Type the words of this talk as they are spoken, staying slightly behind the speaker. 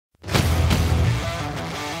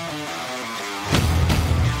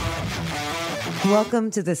Welcome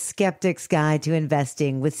to the Skeptic's Guide to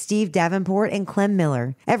Investing with Steve Davenport and Clem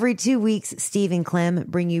Miller. Every 2 weeks, Steve and Clem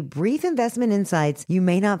bring you brief investment insights you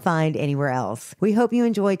may not find anywhere else. We hope you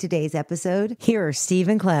enjoyed today's episode. Here are Steve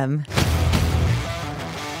and Clem.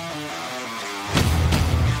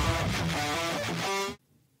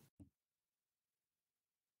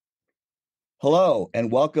 Hello,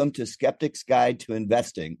 and welcome to Skeptic's Guide to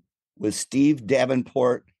Investing with Steve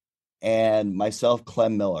Davenport and myself,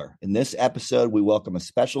 Clem Miller. In this episode, we welcome a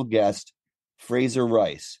special guest, Frazer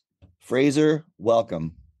Rice. Frazer,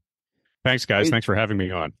 welcome. Thanks, guys. Thanks for having me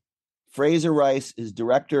on. Frazer Rice is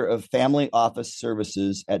Director of Family Office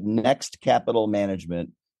Services at Next Capital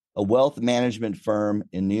Management, a wealth management firm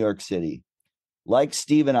in New York City. Like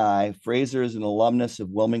Steve and I, Frazer is an alumnus of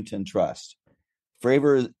Wilmington Trust.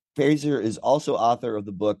 Frazer is also author of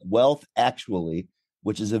the book Wealth Actually,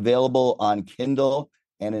 which is available on Kindle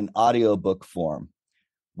and in audiobook form.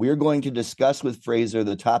 We're going to discuss with Frazer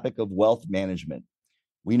the topic of wealth management.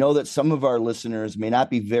 We know that some of our listeners may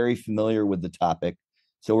not be very familiar with the topic,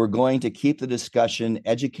 so we're going to keep the discussion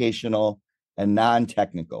educational and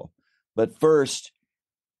non-technical. But first,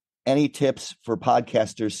 any tips for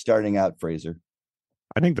podcasters starting out, Frazer?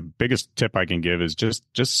 I think the biggest tip I can give is just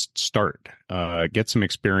start. Get some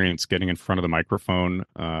experience getting in front of the microphone,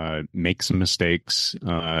 make some mistakes,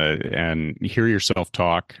 and hear yourself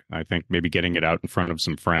talk. I think maybe getting it out in front of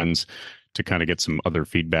some friends to kind of get some other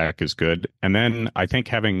feedback is good. And then I think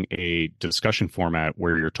having a discussion format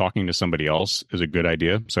where you're talking to somebody else is a good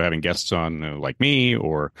idea. So having guests on like me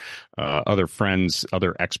or other friends,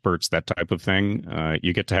 other experts, that type of thing,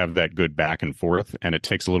 you get to have that good back and forth. And it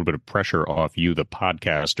takes a little bit of pressure off you, the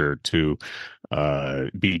podcaster, to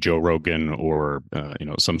be Joe Rogan or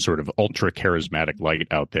some sort of ultra charismatic light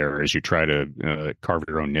out there as you try to carve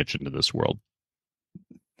your own niche into this world.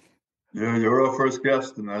 Yeah, you're our first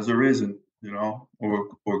guest, and there's a reason.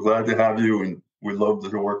 We're glad to have you, and we love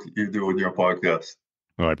the work that you do with your podcast.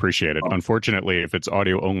 Well, I appreciate it. Unfortunately, if it's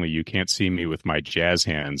audio only, you can't see me with my jazz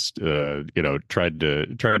hands. Tried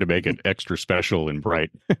to make it extra special and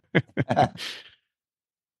bright.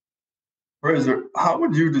 Frazer, how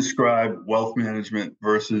would you describe wealth management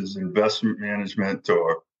versus investment management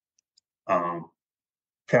or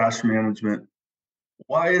cash management?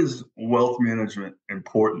 Why is wealth management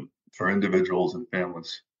important for individuals and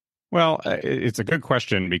families? Well, it's a good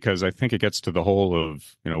question because I think it gets to the whole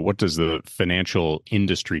of, what does the financial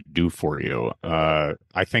industry do for you?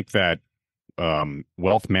 I think that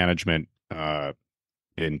wealth management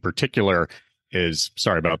in particular is,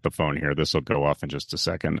 sorry about the phone here, this will go off in just a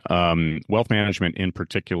second. Wealth management in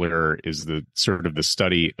particular is the sort of the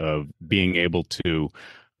study of being able to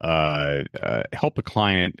help a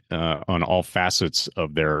client on all facets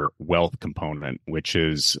of their wealth component, which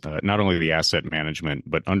is not only the asset management,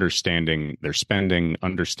 but understanding their spending,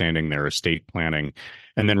 understanding their estate planning,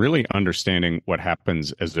 and then really understanding what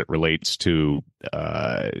happens as it relates to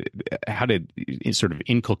how to sort of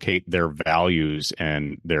inculcate their values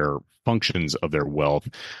and their functions of their wealth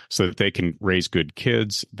so that they can raise good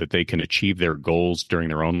kids, that they can achieve their goals during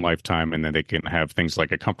their own lifetime, and then they can have things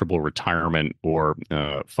like a comfortable retirement or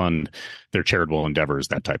fund their charitable endeavors,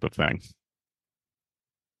 that type of thing.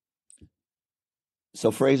 So,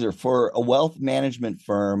 Frazer, for a wealth management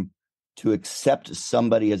firm to accept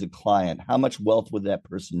somebody as a client, how much wealth would that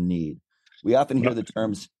person need? We often hear the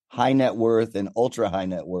terms high net worth and ultra high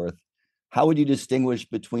net worth. How would you distinguish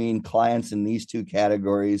between clients in these two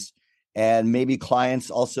categories and maybe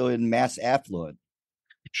clients also in mass affluent?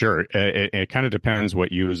 Sure. It kind of depends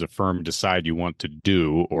what you as a firm decide you want to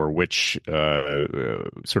do or which which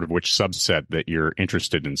subset that you're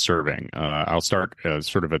interested in serving. I'll start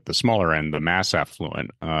sort of at the smaller end, the mass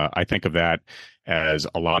affluent. I think of that as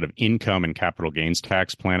a lot of income and capital gains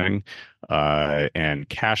tax planning and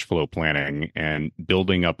cash flow planning and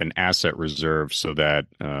building up an asset reserve so that,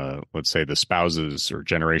 let's say, the spouses or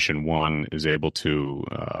generation one is able to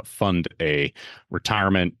fund a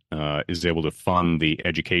retirement, is able to fund the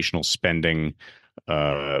educational spending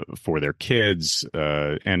for their kids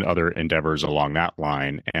and other endeavors along that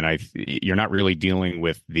line. And you're not really dealing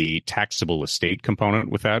with the taxable estate component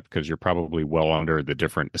with that because you're probably well under the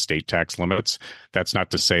different estate tax limits. That's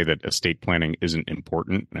not to say that estate planning isn't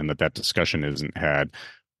important and that discussion isn't had.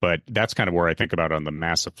 But that's kind of where I think about on the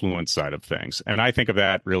mass affluent side of things. And I think of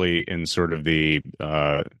that really in sort of the,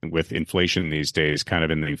 with inflation these days, kind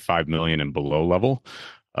of in the 5 million and below level.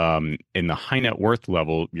 In the high net worth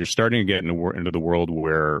level, you're starting to get into the world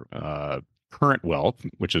where current wealth,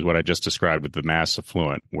 which is what I just described with the mass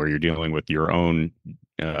affluent, where you're dealing with your own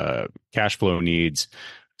cash flow needs,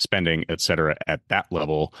 spending, et cetera, at that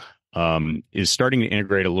level, is starting to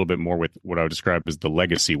integrate a little bit more with what I would describe as the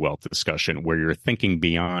legacy wealth discussion, where you're thinking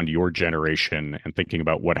beyond your generation and thinking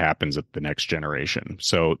about what happens at the next generation.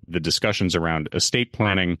 So the discussions around estate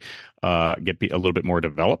planning get a little bit more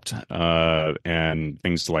developed, and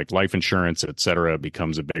things like life insurance, et cetera,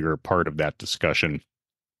 becomes a bigger part of that discussion.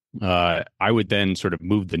 I would then sort of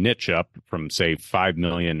move the niche up from, say, 5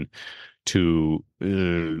 million to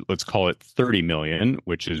let's call it 30 million,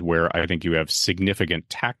 which is where I think you have significant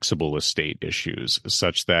taxable estate issues,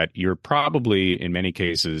 such that you're probably, in many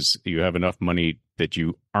cases, you have enough money that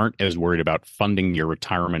you aren't as worried about funding your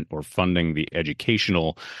retirement or funding the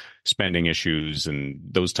educational spending issues and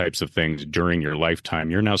those types of things during your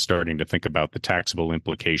lifetime. You're now starting to think about the taxable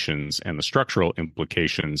implications and the structural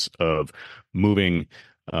implications of moving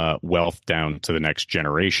wealth down to the next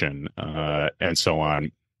generation, and so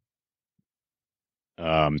on.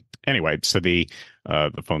 Anyway, so the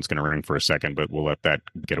phone's going to ring for a second, but we'll let that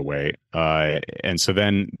get away. And so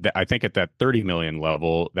then I think at that 30 million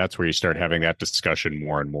level, that's where you start having that discussion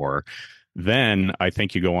more and more. Then I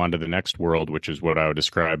think you go on to the next world, which is what I would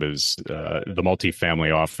describe as the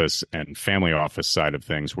multifamily office and family office side of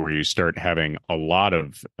things, where you start having a lot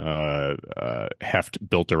of heft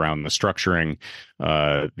built around the structuring,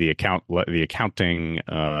 the accounting,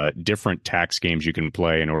 different tax games you can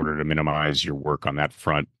play in order to minimize your work on that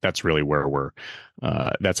front. That's really where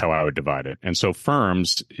that's how I would divide it. And so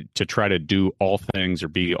firms, to try to do all things or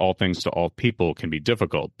be all things to all people can be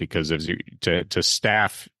difficult, because to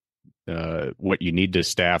staff what you need to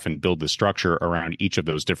staff and build the structure around each of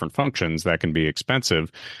those different functions, that can be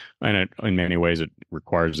expensive. And in many ways, it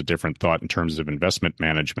requires a different thought in terms of investment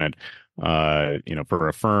management. For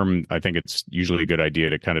a firm, I think it's usually a good idea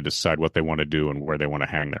to kind of decide what they want to do and where they want to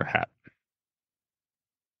hang their hat.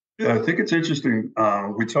 Yeah, I think it's interesting.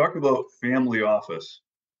 We talk about family office,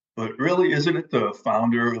 but really, isn't it the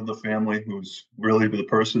founder of the family who's really the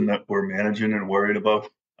person that we're managing and worried about?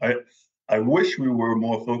 I wish we were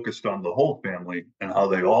more focused on the whole family and how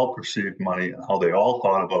they all perceived money and how they all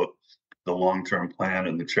thought about the long-term plan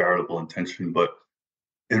and the charitable intention. But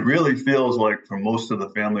it really feels like for most of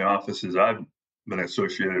the family offices I've been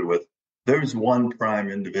associated with, there's one prime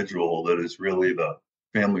individual that is really the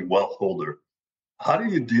family wealth holder. How do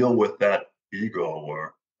you deal with that ego?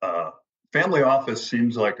 Or family office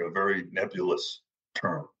seems like a very nebulous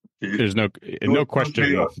term. There's no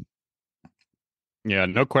question. Yeah,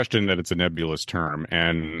 no question that it's a nebulous term.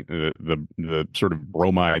 And the sort of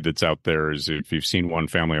bromide that's out there is, if you've seen one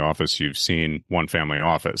family office, you've seen one family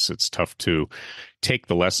office. It's tough to take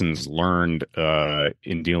the lessons learned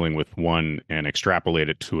in dealing with one and extrapolate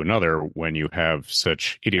it to another when you have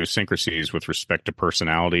such idiosyncrasies with respect to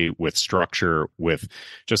personality, with structure, with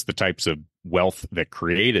just the types of wealth that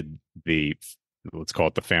created let's call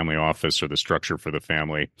it the family office or the structure for the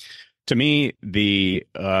family. To me, dealing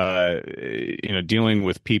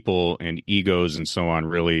with people and egos and so on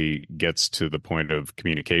really gets to the point of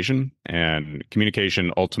communication. And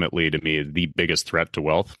communication, ultimately, to me, is the biggest threat to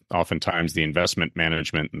wealth. Oftentimes, the investment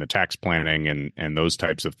management and the tax planning and those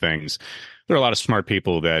types of things. There are a lot of smart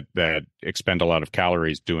people that expend a lot of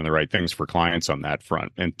calories doing the right things for clients on that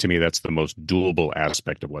front. And to me, that's the most doable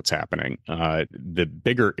aspect of what's happening. The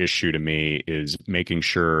bigger issue to me is making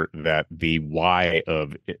sure that the why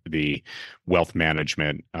of the wealth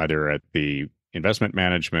management, either at the investment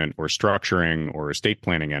management or structuring or estate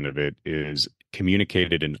planning end of it, is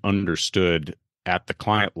communicated and understood at the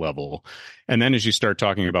client level. And then as you start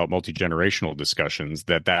talking about multi-generational discussions,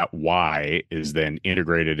 that why is then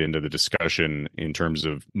integrated into the discussion in terms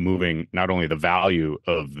of moving not only the value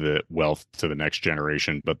of the wealth to the next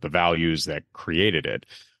generation, but the values that created it.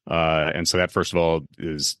 And so that, first of all,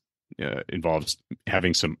 involves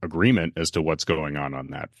having some agreement as to what's going on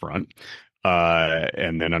that front.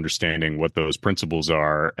 And then understanding what those principles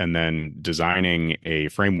are, and then designing a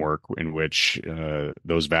framework in which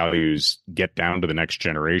those values get down to the next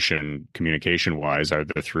generation communication-wise,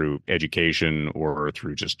 either through education or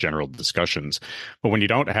through just general discussions. But when you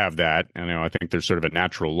don't have that, I think there's sort of a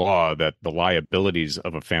natural law that the liabilities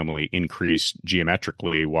of a family increase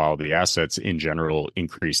geometrically while the assets in general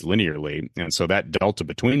increase linearly. And so that delta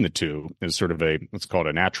between the two is sort of let's call it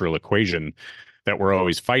a natural equation that we're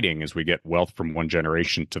always fighting as we get wealth from one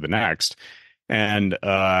generation to the next. And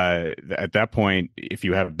at that point, if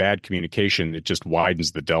you have bad communication, it just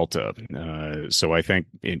widens the delta. So I think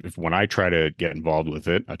when I try to get involved with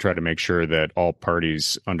it, I try to make sure that all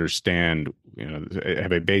parties understand,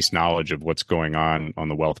 have a base knowledge of what's going on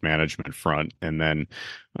the wealth management front, and then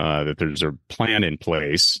that there's a plan in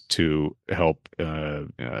place to help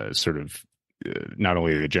sort of not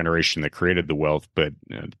only the generation that created the wealth, but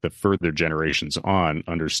the further generations on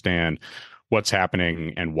understand what's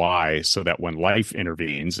happening and why, so that when life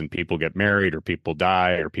intervenes and people get married or people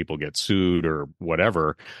die or people get sued or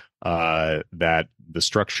whatever, that the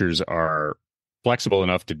structures are flexible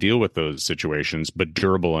enough to deal with those situations, but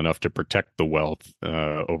durable enough to protect the wealth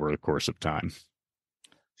over the course of time.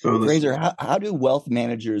 So, Fraser, how do wealth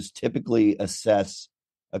managers typically assess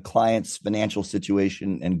a client's financial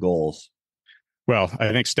situation and goals? Well,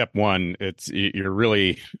 I think step one, you're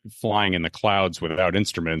really flying in the clouds without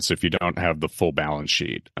instruments if you don't have the full balance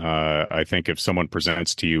sheet. I think if someone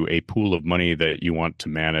presents to you a pool of money that you want to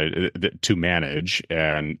manage,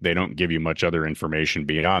 and they don't give you much other information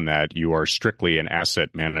beyond that, you are strictly an asset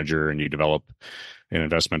manager, and you develop an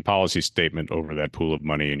investment policy statement over that pool of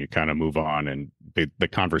money, and you kind of move on, and the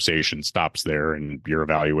conversation stops there, and you're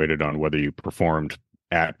evaluated on whether you performed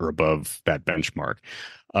at or above that benchmark.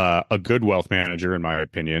 A good wealth manager, in my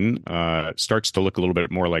opinion, starts to look a little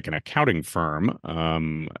bit more like an accounting firm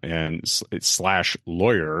and slash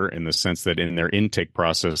lawyer, in the sense that in their intake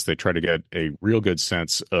process, they try to get a real good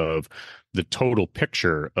sense of the total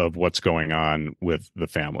picture of what's going on with the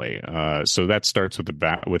family. So that starts with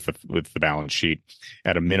the balance sheet.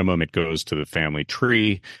 At a minimum, it goes to the family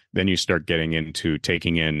tree. Then you start getting into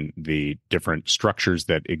taking in the different structures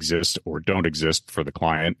that exist or don't exist for the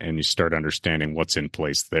client, and you start understanding what's in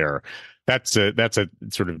place there. That's a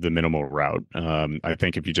sort of the minimal route. I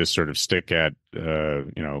think if you just sort of stick at, I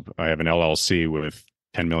have an LLC with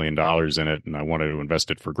 $10 million in it, and I wanted to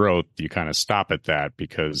invest it for growth, you kind of stop at that,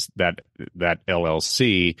 because that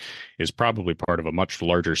LLC is probably part of a much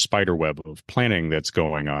larger spider web of planning that's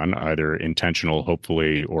going on, either intentional,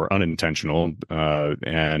 hopefully, or unintentional.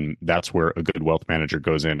 And that's where a good wealth manager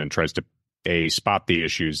goes in and tries to A, spot the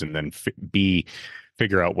issues, and then B,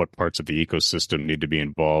 figure out what parts of the ecosystem need to be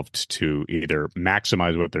involved to either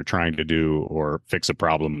maximize what they're trying to do or fix a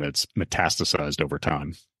problem that's metastasized over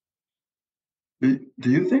time. Do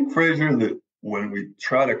you think, Fraser, that when we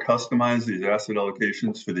try to customize these asset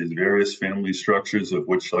allocations for these various family structures, of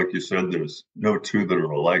which, like you said, there's no two that are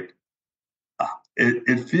alike,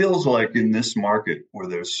 it feels like in this market where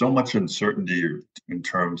there's so much uncertainty in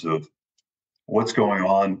terms of what's going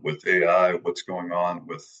on with AI, what's going on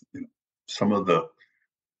with some of the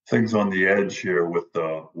things on the edge here with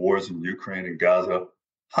the wars in Ukraine and Gaza,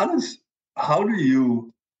 how do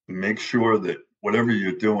you make sure that whatever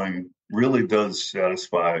you're doing really does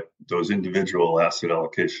satisfy those individual asset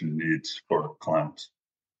allocation needs for clients?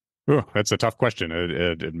 Oh, that's a tough question.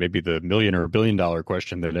 It may be the $1 million or $1 billion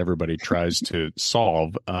question that everybody tries to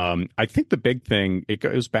solve. I think the big thing, it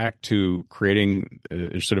goes back to creating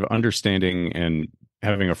sort of understanding and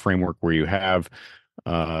having a framework where you have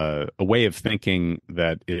a way of thinking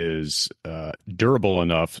that is durable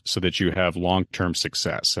enough so that you have long-term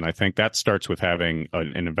success. And I think that starts with having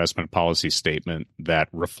an investment policy statement that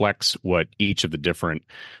reflects what each of the different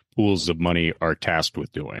pools of money are tasked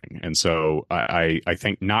with doing. And so I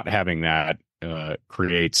think not having that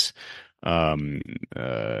creates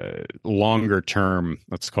longer term,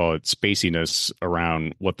 let's call it spaciness,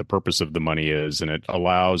 around what the purpose of the money is. And it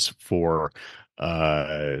allows for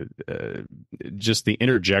just the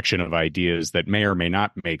interjection of ideas that may or may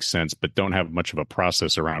not make sense, but don't have much of a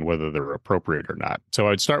process around whether they're appropriate or not. So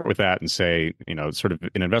I'd start with that and say, sort of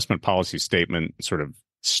an investment policy statement, sort of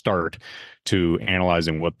start to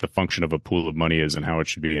analyzing what the function of a pool of money is and how it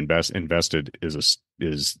should be invested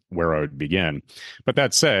is where I would begin. But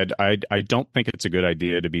that said, I don't think it's a good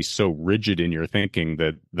idea to be so rigid in your thinking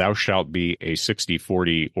that thou shalt be a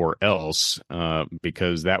 60-40 or else,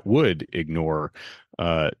 because that would ignore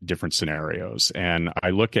different scenarios. And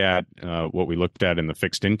I look at what we looked at in the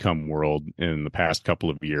fixed income world in the past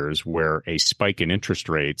couple of years, where a spike in interest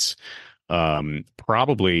rates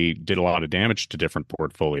probably did a lot of damage to different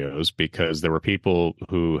portfolios, because there were people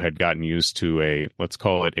who had gotten used to let's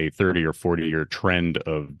call it a 30 or 40-year trend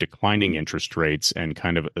of declining interest rates, and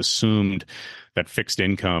kind of assumed that fixed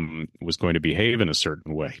income was going to behave in a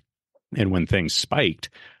certain way. And when things spiked,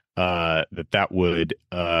 that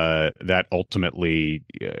ultimately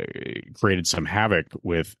created some havoc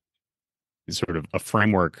with sort of a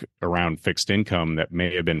framework around fixed income that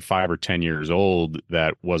may have been 5 or 10 years old,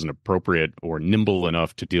 that wasn't appropriate or nimble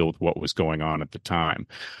enough to deal with what was going on at the time.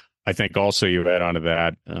 I think also you add onto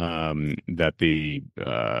that that the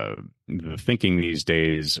thinking these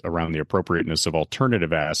days around the appropriateness of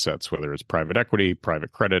alternative assets, whether it's private equity,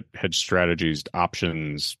 private credit, hedge strategies,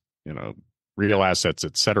 options, real assets,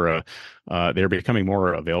 et cetera, they're becoming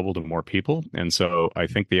more available to more people. And so I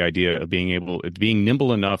think the idea of being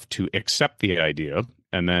nimble enough to accept the idea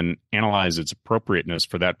and then analyze its appropriateness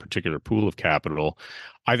for that particular pool of capital,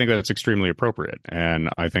 I think that's extremely appropriate. And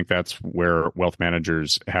I think that's where wealth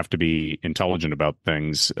managers have to be intelligent about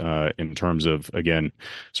things in terms of, again,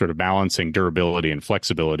 sort of balancing durability and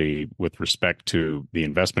flexibility with respect to the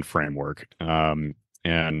investment framework.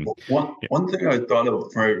 And one thing I thought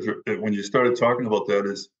of, Fraser, when you started talking about that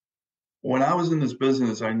is, when I was in this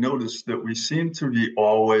business, I noticed that we seem to be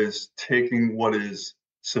always taking what is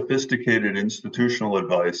sophisticated institutional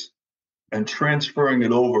advice and transferring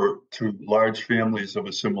it over to large families of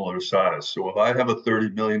a similar size. So if I have a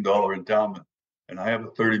 $30 million endowment and I have a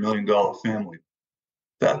 $30 million family,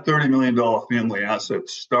 that $30 million family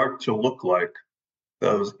assets start to look like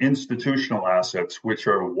those institutional assets, which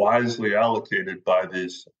are wisely allocated by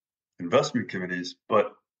these investment committees.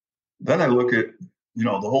 But then I look at, the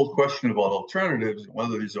whole question about alternatives, and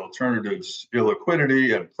whether these alternatives,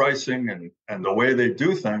 illiquidity and pricing and the way they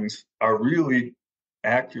do things are really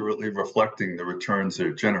accurately reflecting the returns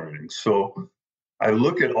they're generating. So I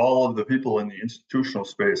look at all of the people in the institutional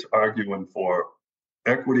space arguing for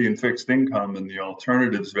equity and fixed income, and the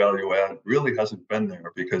alternatives value add really hasn't been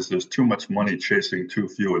there because there's too much money chasing too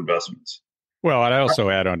few investments. Well, I'd also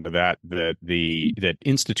add on to that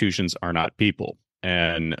institutions are not people.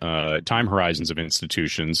 And time horizons of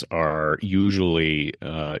institutions are usually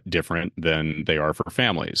different than they are for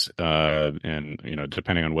families. And,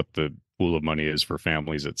 depending on what the pool of money is for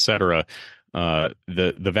families, et cetera,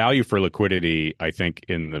 the value for liquidity, I think,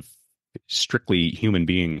 in the strictly human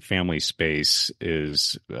being family space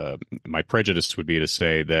is, my prejudice would be to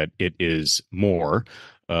say that it is more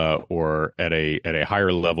or at a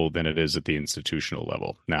higher level than it is at the institutional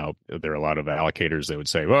level. Now, there are a lot of allocators that would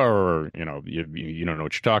say, well, you don't know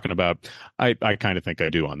what you're talking about. I kind of think I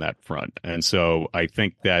do on that front. And so I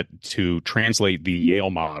think that to translate the Yale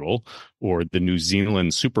model or the New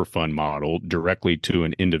Zealand super fund model directly to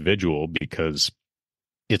an individual, because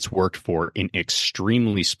it's worked for an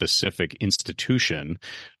extremely specific institution,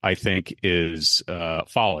 I think is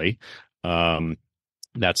folly.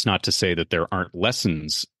 That's not to say that there aren't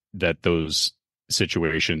lessons that those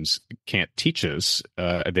situations can't teach us.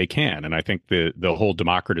 They can. And I think the whole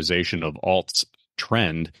democratization of alts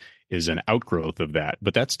trend is an outgrowth of that.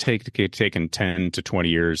 But that's taken 10 to 20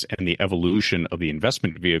 years, and the evolution of the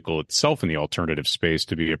investment vehicle itself in the alternative space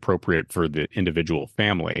to be appropriate for the individual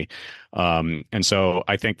family. And so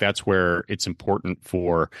I think that's where it's important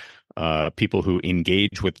for people who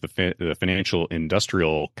engage with the financial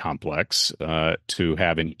industrial complex to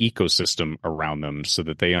have an ecosystem around them so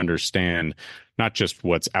that they understand not just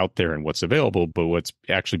what's out there and what's available, but what's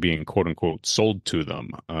actually being quote unquote sold to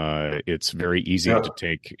them. It's very easy to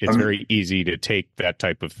take. It's very easy to take that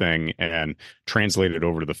type of thing and translate it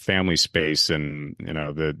over to the family space, and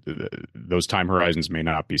those time horizons may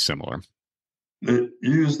not be similar. You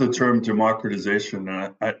use the term democratization,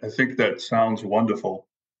 and I think that sounds wonderful,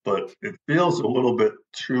 but it feels a little bit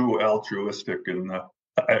too altruistic. And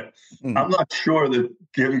I'm not sure that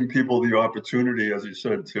giving people the opportunity, as you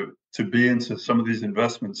said, to be into some of these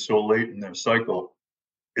investments so late in their cycle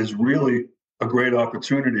is really a great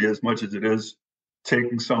opportunity, as much as it is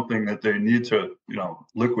taking something that they need to,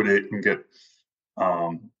 liquidate and get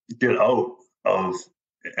out of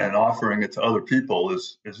and offering it to other people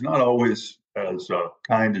is not always as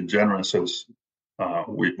kind and generous as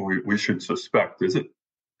we should suspect, is it?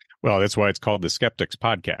 Well, that's why it's called the Skeptics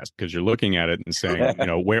podcast, because you're looking at it and saying,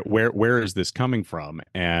 where is this coming from?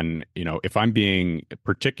 And, if I'm being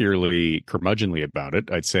particularly curmudgeonly about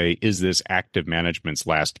it, I'd say, is this active management's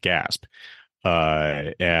last gasp?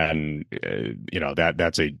 That's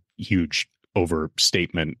a huge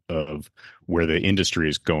overstatement of where the industry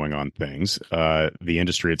is going on things. The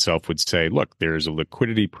industry itself would say, look, there's a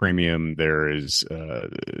liquidity premium. There's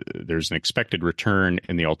an expected return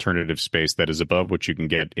in the alternative space that is above what you can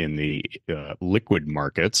get in the liquid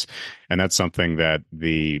markets. And that's something that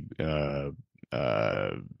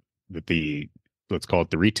let's call it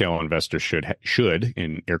the retail investor should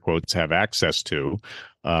in air quotes have access to.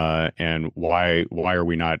 And why are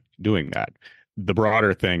we not doing that? The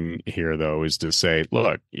broader thing here, though, is to say,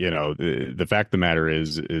 look, the fact of the matter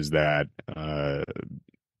is that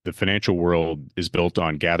the financial world is built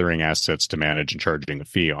on gathering assets to manage and charging a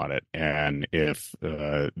fee on it. And if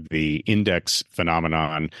the index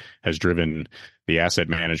phenomenon has driven the asset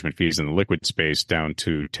management fees in the liquid space down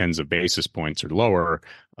to tens of basis points or lower,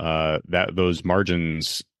 that those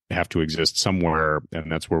margins have to exist somewhere,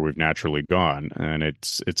 and that's where we've naturally gone. And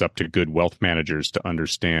it's up to good wealth managers to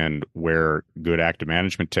understand where good active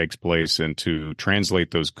management takes place and to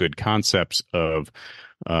translate those good concepts of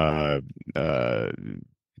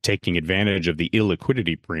taking advantage of the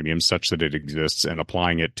illiquidity premium such that it exists and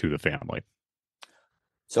applying it to the family.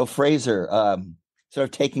 So Fraser, sort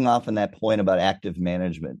of taking off on that point about active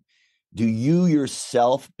management, do you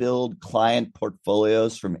yourself build client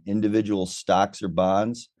portfolios from individual stocks or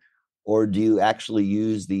bonds, or do you actually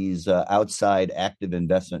use these outside active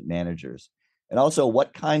investment managers? And also,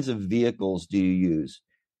 what kinds of vehicles do you use?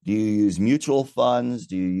 Do you use mutual funds?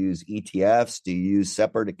 Do you use ETFs? Do you use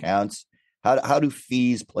separate accounts? How do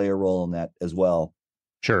fees play a role in that as well?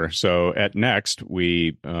 Sure. So at Next,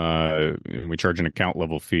 we charge an account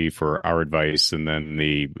level fee for our advice, and then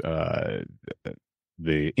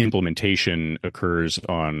the implementation occurs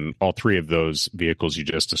on all three of those vehicles you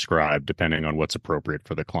just described, depending on what's appropriate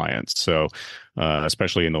for the clients. So,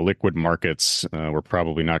 especially in the liquid markets, we're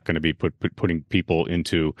probably not going to be putting people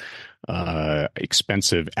into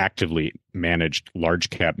expensive, actively managed large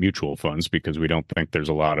cap mutual funds because we don't think there's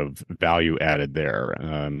a lot of value added there.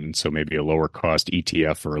 So maybe a lower cost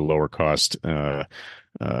ETF or a lower cost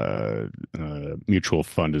mutual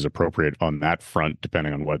fund is appropriate on that front,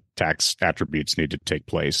 depending on what tax attributes need to take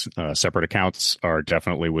place. Separate accounts are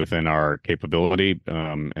definitely within our capability.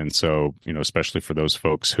 And so, especially for those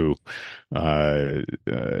folks who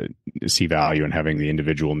see value in having the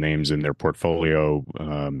individual names in their portfolio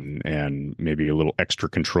and maybe a little extra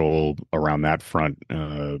control around that front,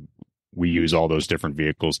 we use all those different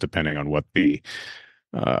vehicles depending on what the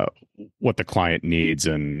client needs,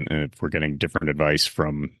 and if we're getting different advice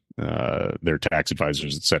from their tax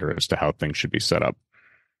advisors, et cetera, as to how things should be set up.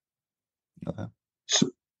 Okay.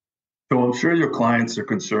 So I'm sure your clients are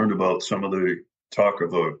concerned about some of the talk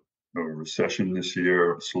of a recession this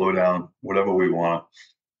year, a slowdown, whatever we want,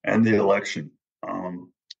 and the election.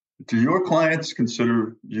 Do your clients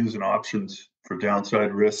consider using options for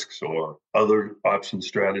downside risks or other option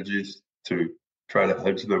strategies to try to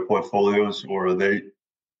hedge their portfolios, or are they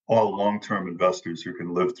all long-term investors who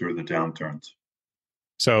can live through the downturns?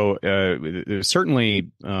 So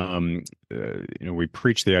certainly, we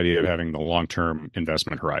preach the idea of having the long-term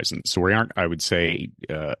investment horizon. So we aren't, I would say,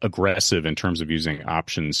 aggressive in terms of using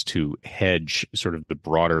options to hedge sort of the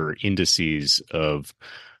broader indices of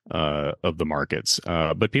the markets.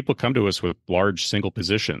 But people come to us with large single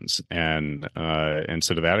positions, and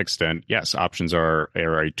so to that extent, yes, options are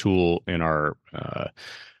a tool in our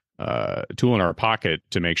pocket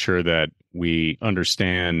to make sure that we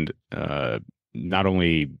understand not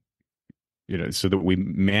only, so that we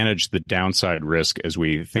manage the downside risk as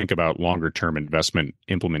we think about longer term investment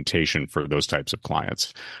implementation for those types of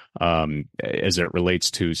clients. As it relates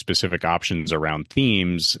to specific options around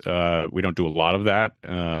themes, we don't do a lot of that.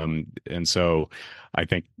 And so I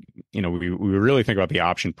think, we really think about the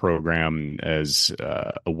option program as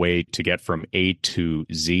a way to get from A to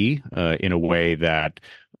Z in a way that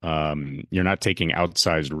you're not taking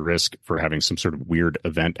outsized risk for having some sort of weird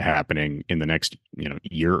event happening in the next,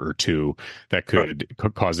 year or two that could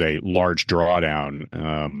cause a large drawdown.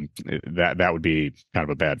 That would be kind of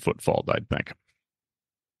a bad footfall, I'd think.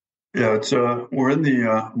 Yeah, it's we're in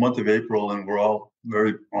the month of April, and we're all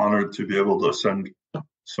very honored to be able to send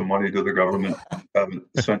some money to the government. Haven't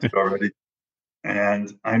sent it already.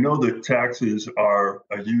 And I know that taxes are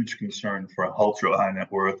a huge concern for ultra high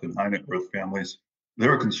net worth and high net worth families.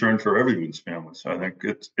 They're a concern for everyone's families. I think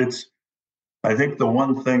I think the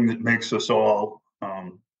one thing that makes us all,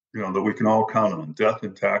 that we can all count on, death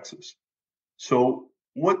and taxes. So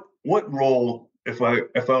what role, if I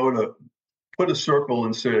were to put a circle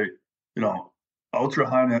and say, ultra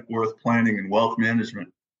high net worth planning and wealth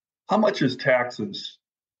management, how much is taxes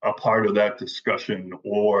a part of that discussion,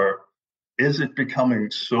 or is it becoming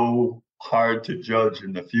so hard to judge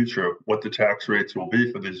in the future what the tax rates will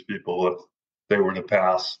be for these people if they were to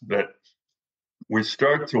pass, that we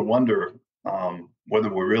start to wonder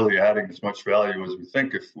whether we're really adding as much value as we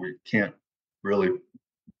think if we can't really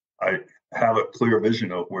have a clear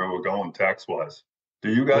vision of where we're going tax-wise?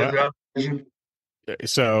 Do you guys have a vision?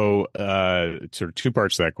 So sort of two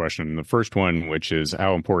parts to that question. The first one, which is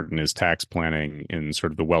how important is tax planning in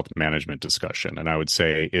sort of the wealth management discussion? And I would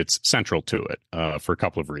say it's central to it for a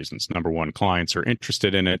couple of reasons. Number one, clients are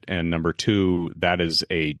interested in it. And number two, that is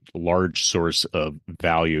a large source of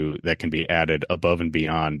value that can be added above and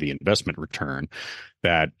beyond the investment return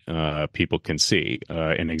that people can see.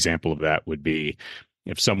 An example of that would be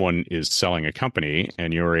if someone is selling a company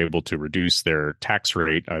and you're able to reduce their tax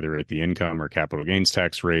rate, either at the income or capital gains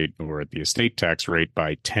tax rate or at the estate tax rate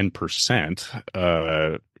by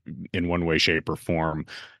 10% in one way, shape, or form,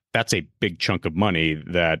 that's a big chunk of money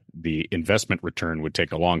that the investment return would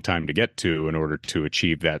take a long time to get to in order to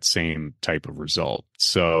achieve that same type of result.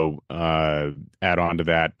 So add on to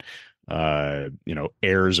that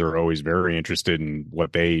heirs are always very interested in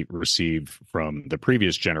what they receive from the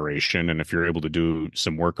previous generation. And if you're able to do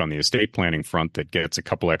some work on the estate planning front that gets a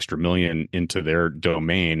couple extra million into their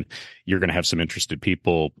domain, you're going to have some interested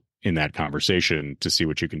people in that conversation to see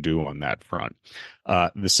what you can do on that front.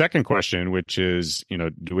 The second question, which is,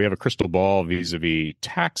 do we have a crystal ball vis-a-vis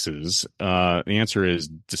taxes? The answer is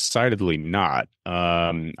decidedly not.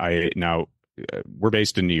 We're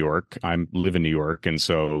based in New York. I live in New York, and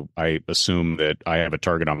so I assume that I have a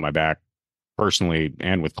target on my back personally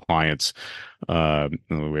and with clients. We have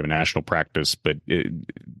a national practice, but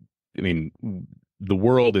the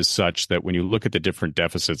world is such that when you look at the different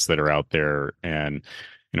deficits that are out there, and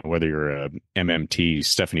whether you're a MMT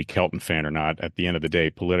Stephanie Kelton fan or not, at the end of the day,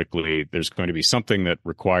 politically, there's going to be something that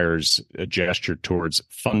requires a gesture towards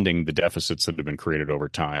funding the deficits that have been created over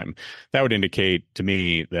time. That would indicate to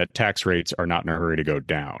me that tax rates are not in a hurry to go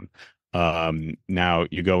down. Now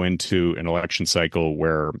you go into an election cycle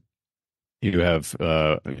where you have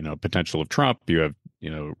potential of Trump. You have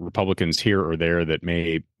Republicans here or there that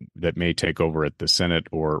may take over at the Senate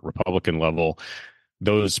or Republican level.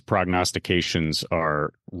 Those prognostications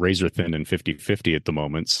are razor thin and 50-50 at the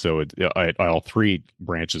moment. So at all three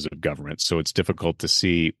branches of government. So it's difficult to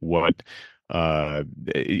see what to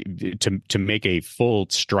make a full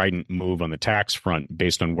strident move on the tax front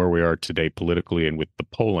based on where we are today politically and with the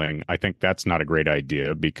polling. I think that's not a great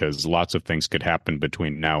idea because lots of things could happen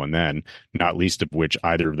between now and then, not least of which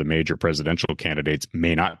either of the major presidential candidates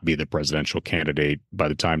may not be the presidential candidate by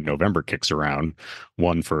the time November kicks around,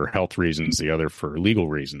 one for health reasons, the other for legal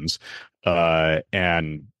reasons.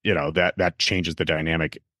 And that changes the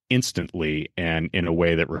dynamic instantly and in a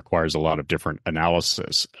way that requires a lot of different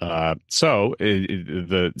analysis. So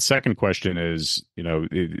the second question is,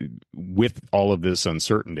 with all of this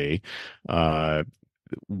uncertainty,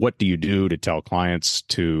 what do you do to tell clients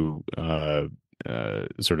to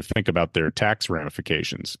sort of think about their tax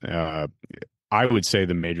ramifications? I would say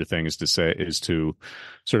the major thing is to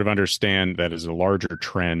sort of understand that as a larger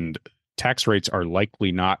trend, tax rates are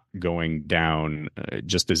likely not going down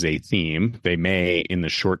just as a theme. They may in the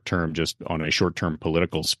short term, just on a short-term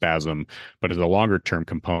political spasm, but as a longer-term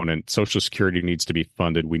component, Social Security needs to be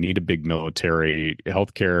funded. We need a big military,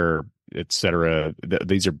 healthcare, et cetera.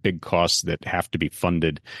 These are big costs that have to be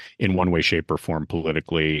funded in one way, shape, or form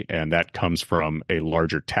politically, and that comes from a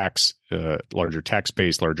larger tax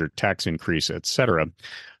base, larger tax increase, et cetera.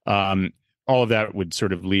 All of that would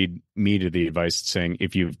sort of lead me to the advice saying,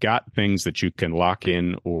 if you've got things that you can lock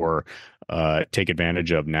in or take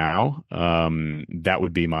advantage of now, that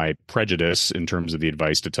would be my prejudice in terms of the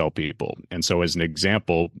advice to tell people. And so as an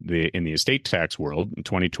example, in the estate tax world, in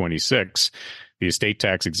 2026, the estate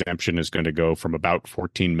tax exemption is going to go from about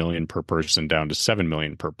 14 million per person down to 7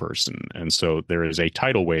 million per person. And so there is a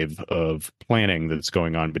tidal wave of planning that's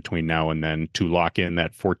going on between now and then to lock in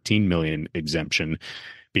that 14 million exemption,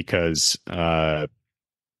 because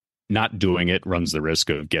not doing it runs the risk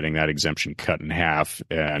of getting that exemption cut in half.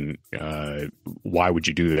 And why would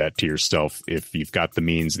you do that to yourself if you've got the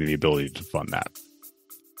means and the ability to fund that?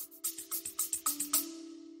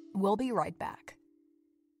 We'll be right back.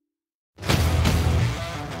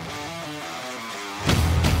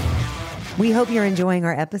 We hope you're enjoying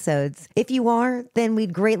our episodes. If you are, then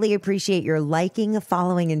we'd greatly appreciate your liking,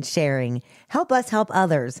 following, and sharing. Help us help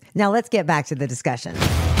others. Now let's get back to the discussion.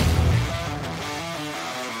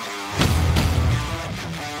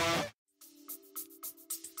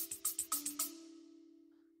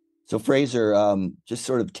 So Fraser, just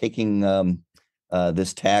sort of taking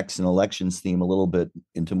this tax and elections theme a little bit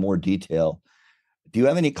into more detail, do you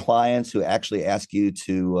have any clients who actually ask you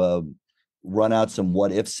to run out some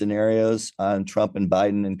what if scenarios on Trump and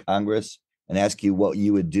Biden in Congress and ask you what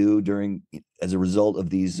you would do as a result of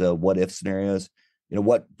these what if scenarios?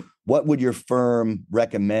 What would your firm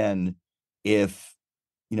recommend if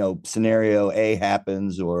scenario A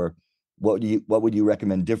happens, or what would you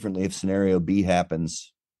recommend differently if scenario B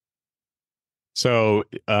happens? So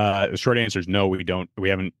the short answer is no, we don't.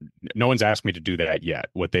 No one's asked me to do that yet.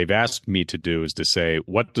 What they've asked me to do is to say,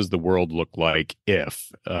 what does the world look like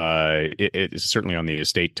if, it is certainly on the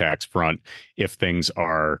estate tax front, if things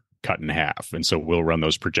are cut in half. And so we'll run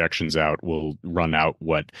those projections out. We'll run out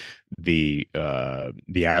what the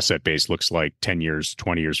asset base looks like 10 years,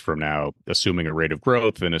 20 years from now, assuming a rate of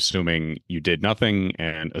growth and assuming you did nothing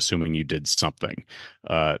and assuming you did something,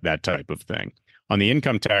 that type of thing. On the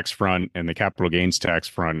income tax front and the capital gains tax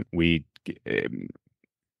front, the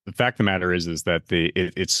fact of the matter is that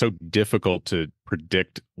it's so difficult to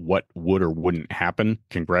predict what would or wouldn't happen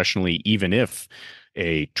congressionally, even if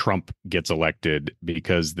a Trump gets elected,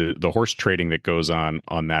 because the horse trading that goes on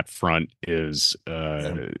that front is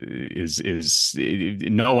no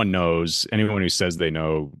one knows. Anyone who says they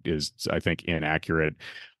know is, I think, inaccurate.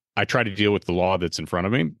 I try to deal with the law that's in front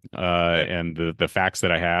of me, and the facts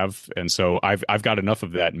that I have, and so I've got enough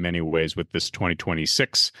of that in many ways with this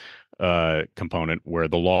 2026 component where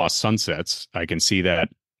the law sunsets. I can see that.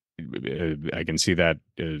 I can see that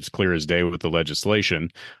as clear as day with the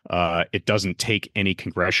legislation. It doesn't take any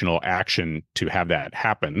congressional action to have that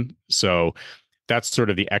happen. So that's sort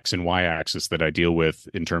of the X and Y axis that I deal with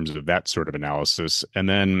in terms of that sort of analysis. And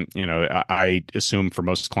then, I assume for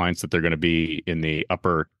most clients that they're going to be in the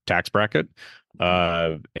upper tax bracket.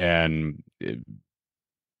 And,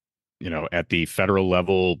 at the federal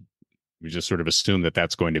level, we just sort of assume that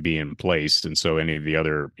that's going to be in place. And so any of the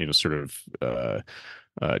other, sort of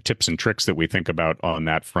tips and tricks that we think about on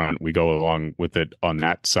that front, we go along with it on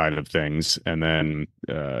that side of things. And then,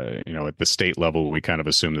 at the state level, we kind of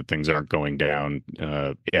assume that things aren't going down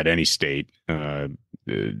at any state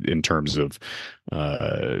in terms of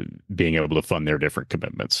being able to fund their different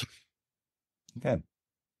commitments. Okay.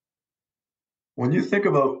 When you think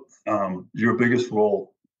about your biggest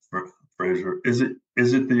role for Fraser, is it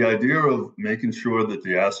the idea of making sure that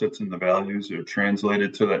the assets and the values are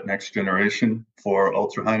translated to that next generation for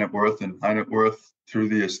ultra high net worth and high net worth through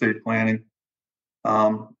the estate planning?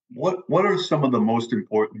 What are some of the most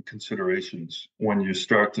important considerations when you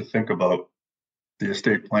start to think about the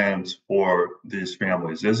estate plans for these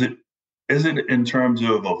families? Is it in terms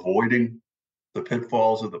of avoiding the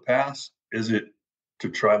pitfalls of the past? Is it to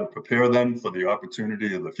try to prepare them for the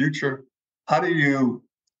opportunity of the future? How do you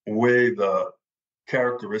weigh the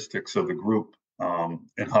characteristics of the group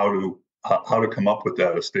and how to come up with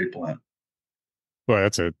that estate plan? Well,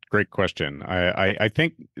 that's a great question. I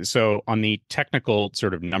think so. On the technical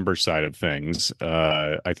sort of number side of things,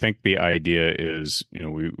 I think the idea is,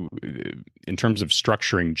 we in terms of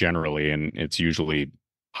structuring generally, and it's usually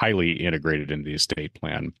highly integrated into the estate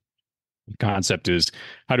plan. The concept is,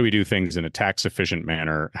 how do we do things in a tax efficient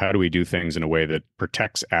manner? How do we do things in a way that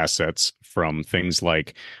protects assets from things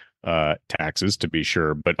like taxes, to be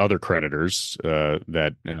sure, but other creditors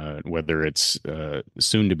that whether it's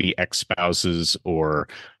soon to be ex-spouses or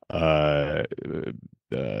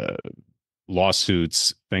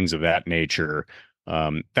lawsuits, things of that nature.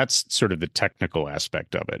 That's sort of the technical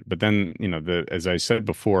aspect of it. But then, as I said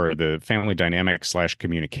before, the family dynamic /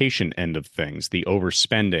 communication end of things, the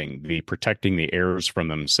overspending, the protecting the heirs from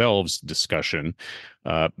themselves discussion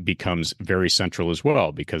becomes very central as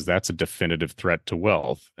well, because that's a definitive threat to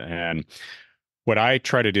wealth. And what I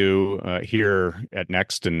try to do here at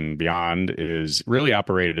Next and beyond is really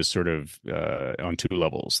operate as sort of on two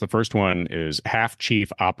levels. The first one is half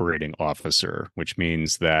chief operating officer, which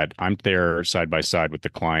means that I'm there side by side with the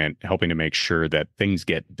client, helping to make sure that things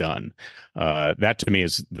get done. That to me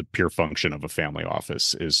is the pure function of a family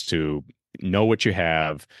office, is to know what you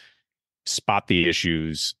have, spot the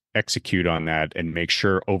issues, execute on that, and make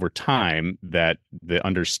sure over time that the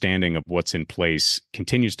understanding of what's in place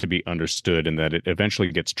continues to be understood, and that it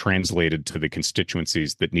eventually gets translated to the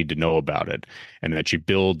constituencies that need to know about it, and that you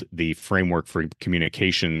build the framework for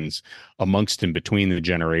communications amongst and between the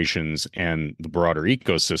generations and the broader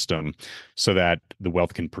ecosystem so that the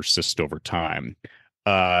wealth can persist over time.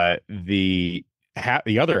 The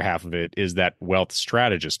other half of it is that wealth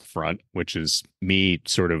strategist front, which is me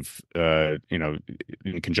sort of,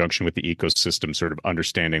 in conjunction with the ecosystem, sort of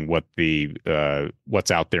understanding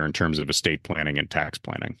what's out there in terms of estate planning and tax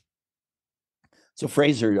planning. So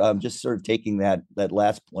Fraser, just sort of taking that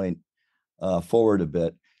last point forward a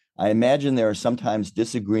bit, I imagine there are sometimes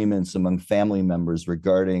disagreements among family members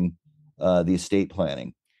regarding the estate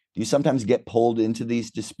planning. Do you sometimes get pulled into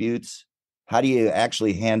these disputes? How do you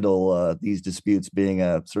actually handle these disputes, being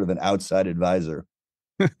a sort of an outside advisor?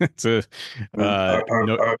 It's is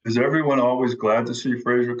everyone always glad to see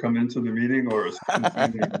Fraser come into the meeting, or is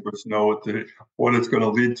family members know what it's going to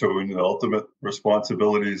lead to and the ultimate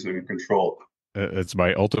responsibilities and control? It's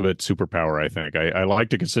my ultimate superpower, I think. I like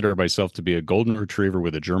to consider myself to be a golden retriever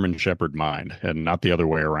with a German Shepherd mind, and not the other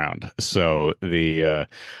way around. So the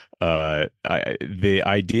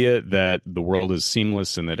idea that the world is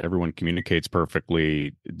seamless and that everyone communicates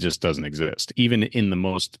perfectly just doesn't exist. Even in the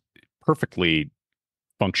most perfectly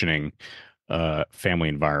functioning family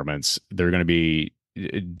environments, there are going to be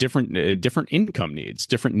different income needs,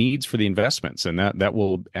 different needs for the investments, and that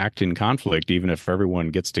will act in conflict even if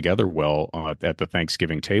everyone gets together well at the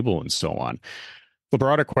Thanksgiving table and so on. The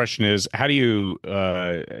broader question is how do you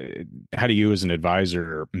as an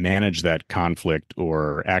advisor manage that conflict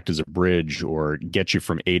or act as a bridge or get you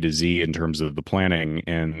from A to Z in terms of the planning?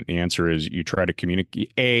 And the answer is you try to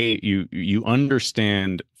communicate. You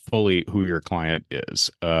understand fully who your client is,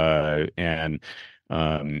 and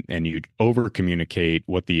you over communicate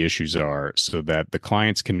what the issues are so that the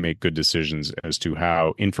clients can make good decisions as to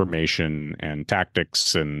how information and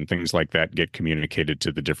tactics and things like that get communicated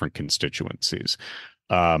to the different constituencies.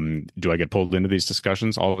 Do I get pulled into these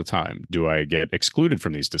discussions? All the time. Do I get excluded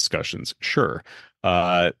from these discussions? Sure.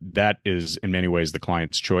 That is in many ways the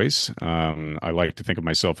client's choice. I like to think of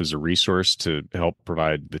myself as a resource to help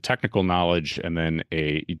provide the technical knowledge and then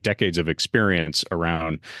decades of experience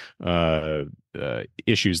around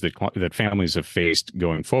issues that families have faced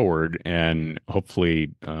going forward, and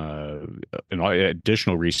hopefully an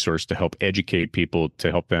additional resource to help educate people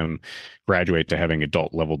to help them graduate to having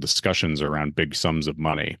adult level discussions around big sums of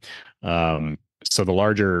money. So the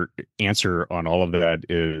larger answer on all of that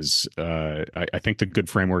is, I think the good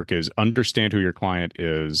framework is understand who your client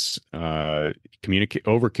is, over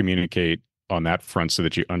communicate on that front so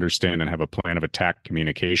that you understand and have a plan of attack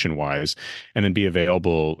communication wise, and then be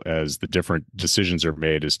available as the different decisions are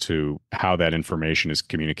made as to how that information is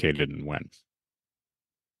communicated and when.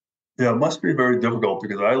 Yeah, it must be very difficult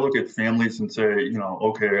because I look at families and say,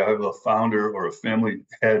 okay, I have a founder or a family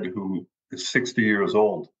head who is 60 years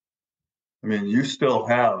old. I mean, you still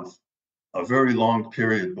have a very long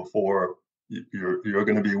period before you're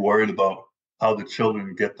going to be worried about how the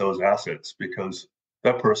children get those assets, because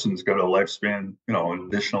that person's got a lifespan, an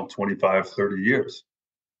additional 25, 30 years.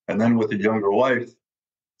 And then with a younger wife,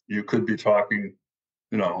 you could be talking,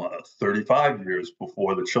 35 years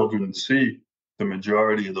before the children see the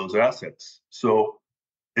majority of those assets. So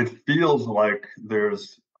it feels like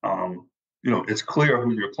there's, it's clear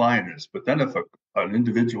who your client is. But then if an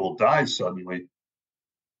individual dies suddenly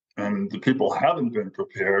and the people haven't been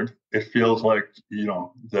prepared, it feels like,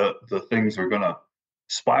 the things are going to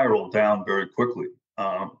spiral down very quickly.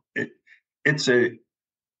 It's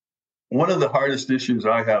one of the hardest issues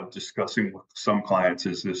I have discussing with some clients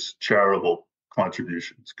is this charitable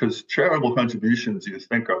contributions, because charitable contributions you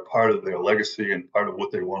think are part of their legacy and part of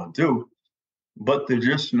what they want to do, but they're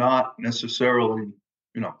just not necessarily,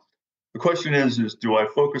 the question is do I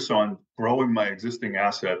focus on growing my existing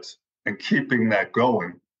assets and keeping that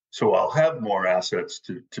going so I'll have more assets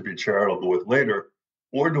to be charitable with later,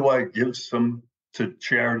 or do I give some to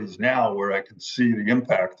charities now where I can see the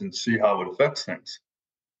impact and see how it affects things?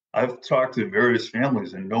 I've talked to various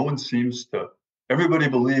families and no one seems to, everybody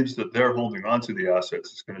believes that they're holding on to the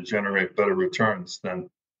assets. It's going to generate better returns than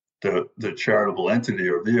the charitable entity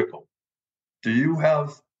or vehicle. Do you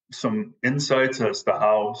have some insights as to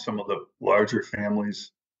how some of the larger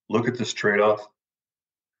families look at this trade-off?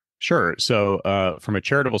 Sure. So from a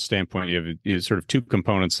charitable standpoint, you have sort of two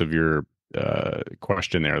components of your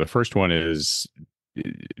question there. The first one is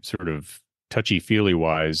sort of touchy-feely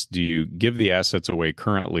wise. Do you give the assets away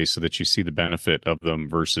currently so that you see the benefit of them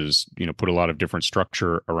versus, put a lot of different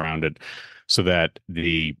structure around it so that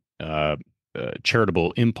the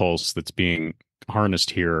charitable impulse that's being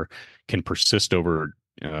harnessed here can persist over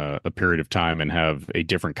a period of time and have a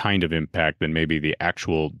different kind of impact than maybe the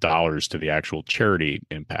actual dollars to the actual charity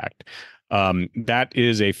impact. That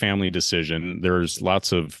is a family decision. There's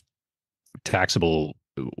lots of taxable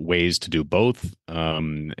ways to do both.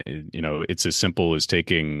 It's as simple as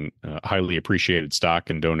taking highly appreciated stock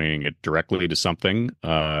and donating it directly to something.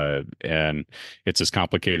 And it's as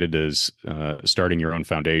complicated as starting your own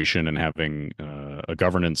foundation and having a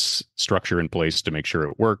governance structure in place to make sure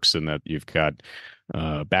it works and that you've got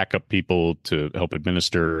backup people to help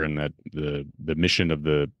administer and that the mission of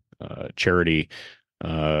the charity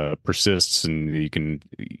persists, and you can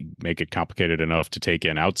make it complicated enough to take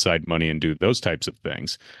in outside money and do those types of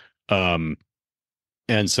things. And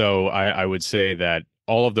so I would say that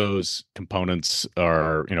all of those components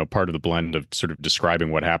are, part of the blend of sort of describing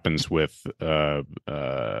what happens with sort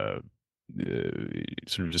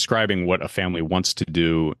of describing what a family wants to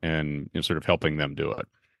do and sort of helping them do it.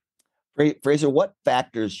 Fraser, what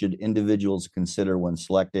factors should individuals consider when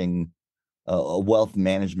selecting a wealth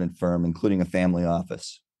management firm, including a family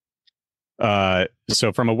office?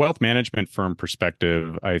 So from a wealth management firm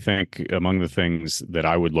perspective, I think among the things that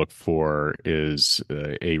I would look for is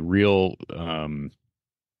a real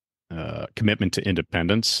commitment to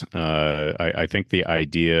independence. I think the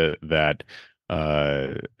idea that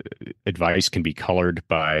advice can be colored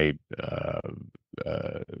by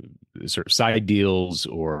sort of side deals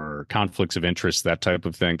or conflicts of interest, that type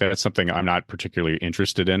of thing. That's something I'm not particularly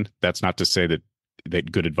interested in. That's not to say that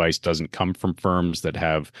that good advice doesn't come from firms that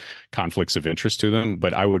have conflicts of interest to them,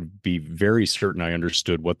 but I would be very certain I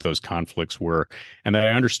understood what those conflicts were and that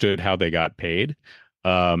I understood how they got paid.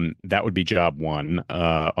 That would be job one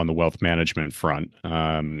on the wealth management front.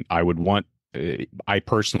 I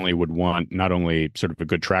personally would want not only sort of a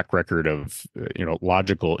good track record of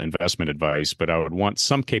logical investment advice, but I would want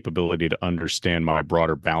some capability to understand my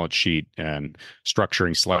broader balance sheet and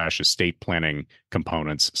structuring / estate planning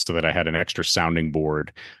components, so that I had an extra sounding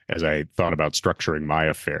board as I thought about structuring my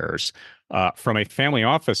affairs. From a family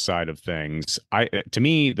office side of things, to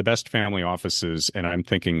me, the best family offices, and I'm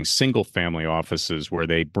thinking single family offices where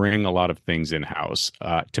they bring a lot of things in house.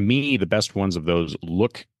 To me, the best ones of those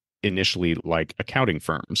look initially like accounting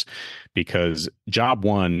firms, because job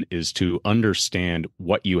one is to understand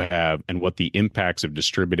what you have and what the impacts of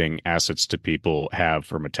distributing assets to people have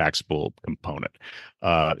from a taxable component.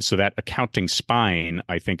 So that accounting spine,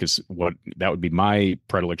 I think, that would be my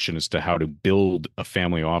predilection as to how to build a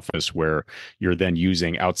family office where you're then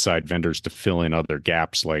using outside vendors to fill in other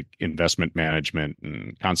gaps like investment management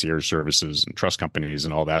and concierge services and trust companies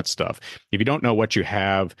and all that stuff. If you don't know what you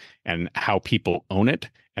have and how people own it,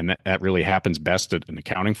 and that really happens best at an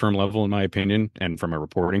accounting firm level, in my opinion, and from a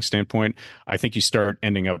reporting standpoint, I think you start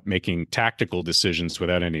ending up making tactical decisions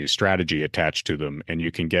without any strategy attached to them, and you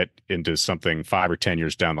can get into something 5 or 10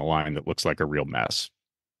 years down the line that looks like a real mess.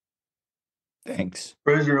 Thanks.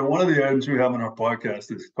 Fraser, one of the items we have on our podcast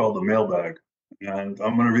is called the mailbag. And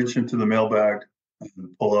I'm going to reach into the mailbag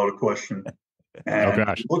and pull out a question. And oh,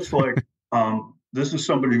 gosh. It looks like this is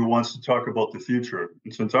somebody who wants to talk about the future.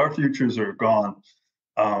 And since our futures are gone,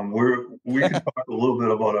 we can talk a little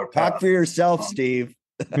bit about our past. Talk for yourself, Steve.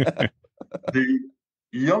 The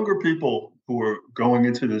younger people who are going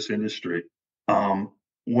into this industry,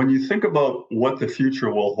 when you think about what the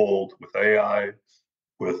future will hold with AI,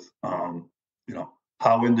 with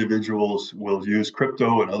how individuals will use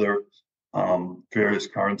crypto and other various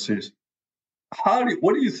currencies,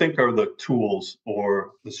 what do you think are the tools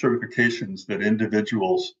or the certifications that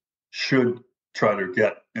individuals should try to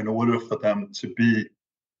get in order for them to be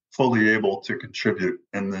fully able to contribute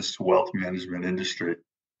in this wealth management industry?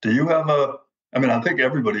 Do you have I think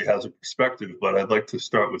everybody has a perspective, but I'd like to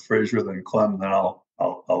start with Fraser, then Clem, then I'll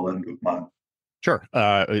end with mine. Sure.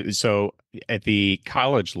 So at the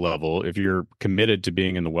college level, if you're committed to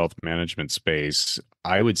being in the wealth management space,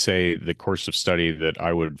 I would say the course of study that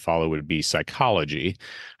I would follow would be psychology.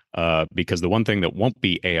 Because the one thing that won't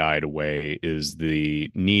be AI'd away is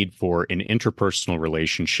the need for an interpersonal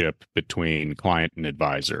relationship between client and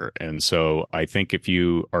advisor. And so I think if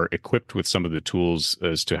you are equipped with some of the tools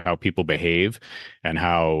as to how people behave and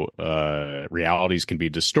how realities can be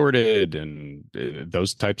distorted and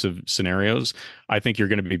those types of scenarios, I think you're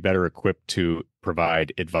going to be better equipped to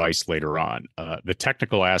provide advice later on. The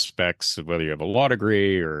technical aspects of whether you have a law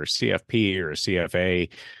degree or CFP or a CFA,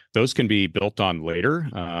 those can be built on later.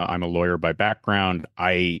 I'm a lawyer by background.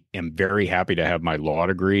 I am very happy to have my law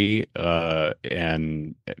degree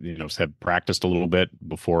and have practiced a little bit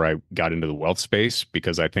before I got into the wealth space,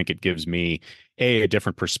 because I think it gives me a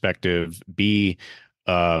different perspective, B,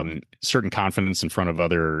 certain confidence in front of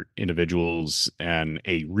other individuals, and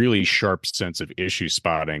a really sharp sense of issue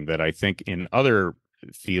spotting that I think in other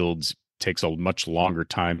fields takes a much longer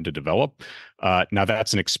time to develop. Now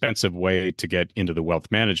that's an expensive way to get into the wealth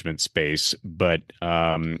management space, but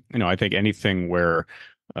I think anything where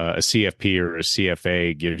a CFP or a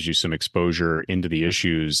CFA gives you some exposure into the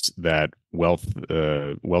issues that wealth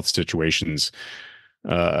situations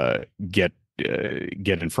get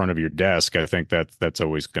in front of your desk, I think that's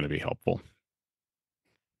always going to be helpful.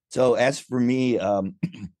 So as for me,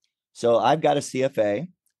 so I've got a CFA,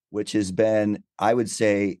 which has been, I would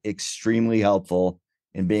say, extremely helpful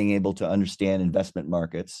in being able to understand investment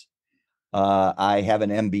markets. I have an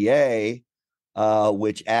MBA,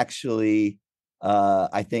 which actually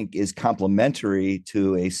I think is complementary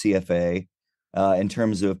to a CFA in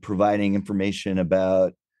terms of providing information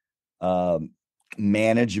about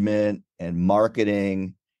management and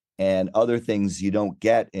marketing and other things you don't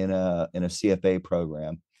get in a CFA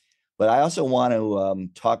program. But I also want to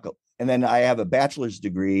talk. And then I have a bachelor's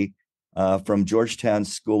degree from Georgetown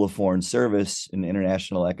School of Foreign Service in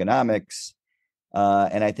international economics.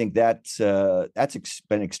 And I think that's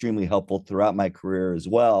been extremely helpful throughout my career as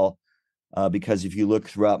well, because if you look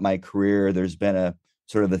throughout my career, there's been a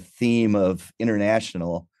sort of a theme of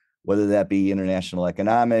international, whether that be international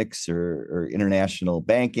economics or international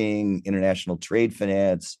banking, international trade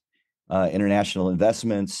finance, international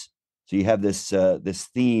investments. So you have this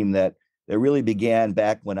theme that really began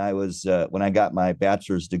back when I got my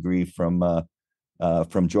bachelor's degree from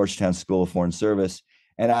from Georgetown School of Foreign Service.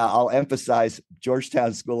 And I'll emphasize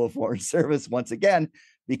Georgetown School of Foreign Service once again,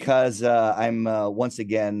 because I'm once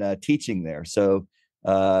again teaching there. So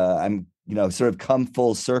I'm, sort of come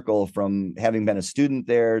full circle from having been a student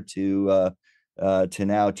there to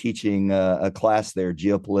now teaching a class there,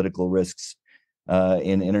 geopolitical risks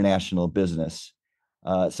in international business.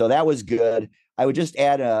 So that was good. I would just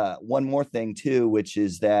add one more thing too, which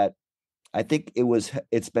is that I think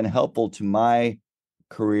it's been helpful to my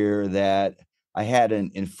career that I had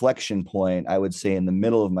an inflection point, I would say, in the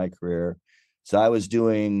middle of my career. So I was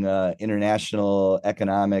doing international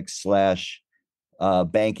economics /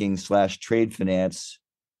 banking / trade finance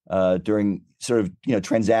during sort of,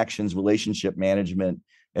 transactions, relationship management,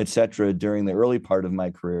 et cetera, during the early part of my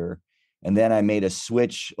career. And then I made a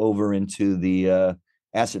switch over into the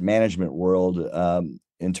asset management world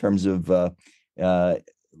in terms of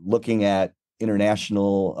looking at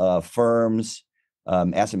international firms,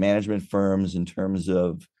 asset management firms, in terms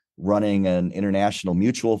of running an international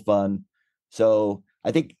mutual fund. So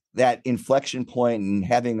I think that inflection point and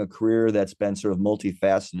having a career that's been sort of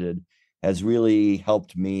multifaceted has really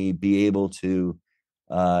helped me be able to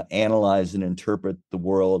analyze and interpret the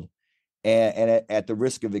world. And at the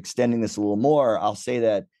risk of extending this a little more, I'll say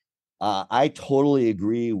that I totally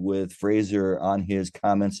agree with Fraser on his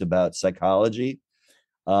comments about psychology.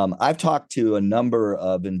 I've talked to a number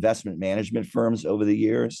of investment management firms over the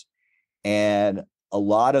years, and a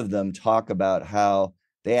lot of them talk about how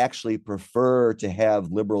they actually prefer to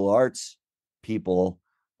have liberal arts people,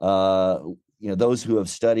 those who have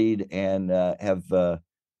studied and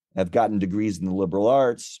have gotten degrees in the liberal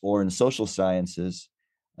arts or in social sciences,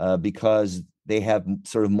 because they have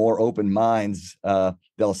sort of more open minds,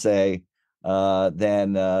 they'll say,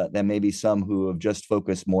 than maybe some who have just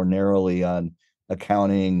focused more narrowly on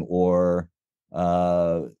accounting or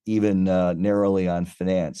even narrowly on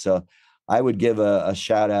finance. So I would give a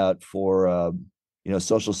shout out for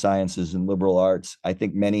social sciences and liberal arts. I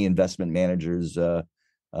think many investment managers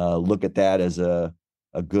look at that as a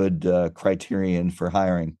good criterion for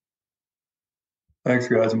hiring. Thanks,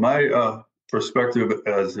 guys. My perspective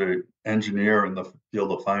as an engineer in the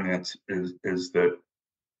field of finance is that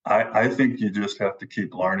I think you just have to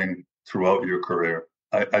keep learning throughout your career.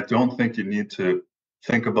 I don't think you need to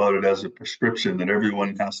think about it as a prescription that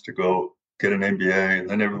everyone has to go get an MBA and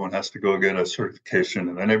then everyone has to go get a certification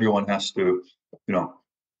and then everyone has to,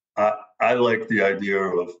 I like the idea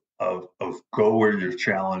of go where you're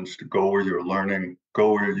challenged, go where you're learning,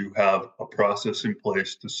 go where you have a process in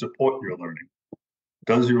place to support your learning.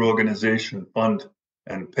 Does your organization fund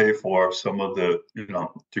and pay for some of the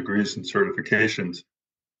degrees and certifications?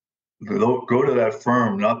 Go to that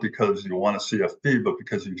firm not because you want to see a fee, but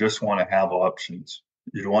because you just want to have options.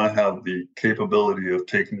 You want to have the capability of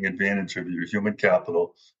taking advantage of your human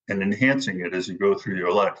capital and enhancing it as you go through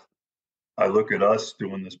your life. I look at us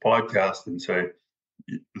doing this podcast and say,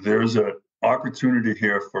 there's an opportunity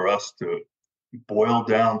here for us to boil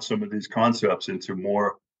down some of these concepts into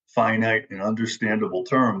more finite and understandable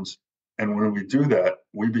terms. And when we do that,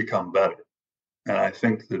 we become better. And I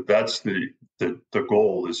think that that's the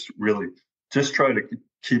goal, is really just try to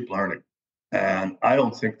keep learning. And I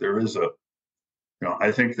don't think there is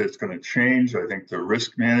I think that's going to change. I think the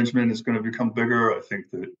risk management is going to become bigger.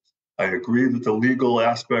 I agree that the legal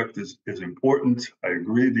aspect is important. I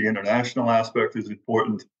agree the international aspect is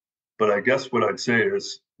important. But I guess what I'd say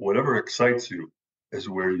is whatever excites you is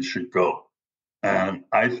where you should go. And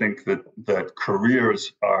I think that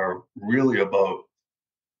careers are really about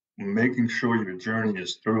making sure your journey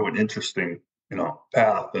is through an interesting,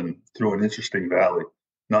 path and through an interesting valley,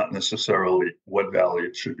 not necessarily what valley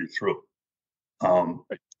it should be through.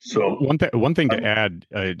 So one thing to add,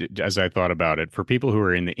 as I thought about it, for people who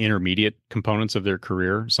are in the intermediate components of their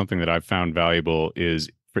career, something that I've found valuable is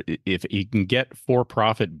if you can get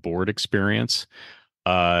for-profit board experience.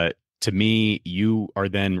 To me, you are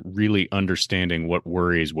then really understanding what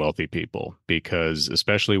worries wealthy people, because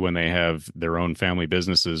especially when they have their own family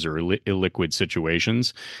businesses or illiquid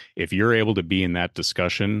situations, if you're able to be in that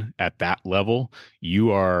discussion at that level, you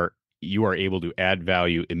are able to add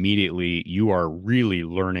value immediately. You are really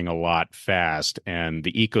learning a lot fast, and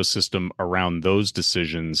the ecosystem around those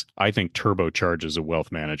decisions, I think, turbocharges a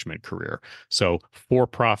wealth management career. So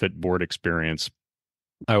for-profit board experience,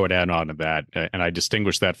 I would add on to that, and I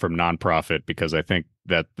distinguish that from nonprofit because I think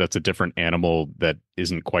that that's a different animal that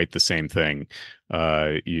isn't quite the same thing.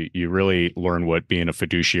 You really learn what being a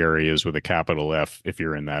fiduciary is with a capital F if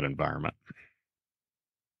you're in that environment.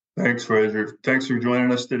 Thanks, Fraser. Thanks for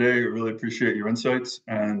joining us today. I really appreciate your insights.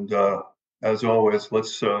 And as always,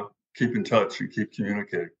 let's keep in touch and keep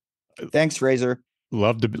communicating. Thanks, Fraser.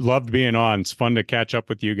 Loved being on. It's fun to catch up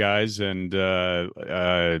with you guys, and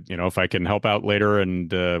if I can help out later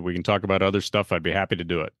and we can talk about other stuff, I'd be happy to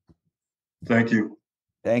do it. Thank you.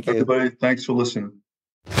 Thank you. Everybody, thanks for listening.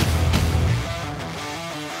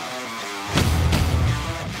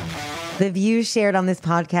 The views shared on this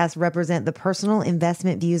podcast represent the personal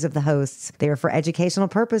investment views of the hosts. They are for educational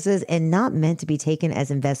purposes and not meant to be taken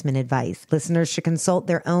as investment advice. Listeners should consult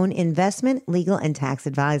their own investment, legal, and tax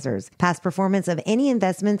advisors. Past performance of any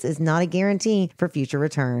investments is not a guarantee for future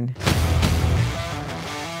return.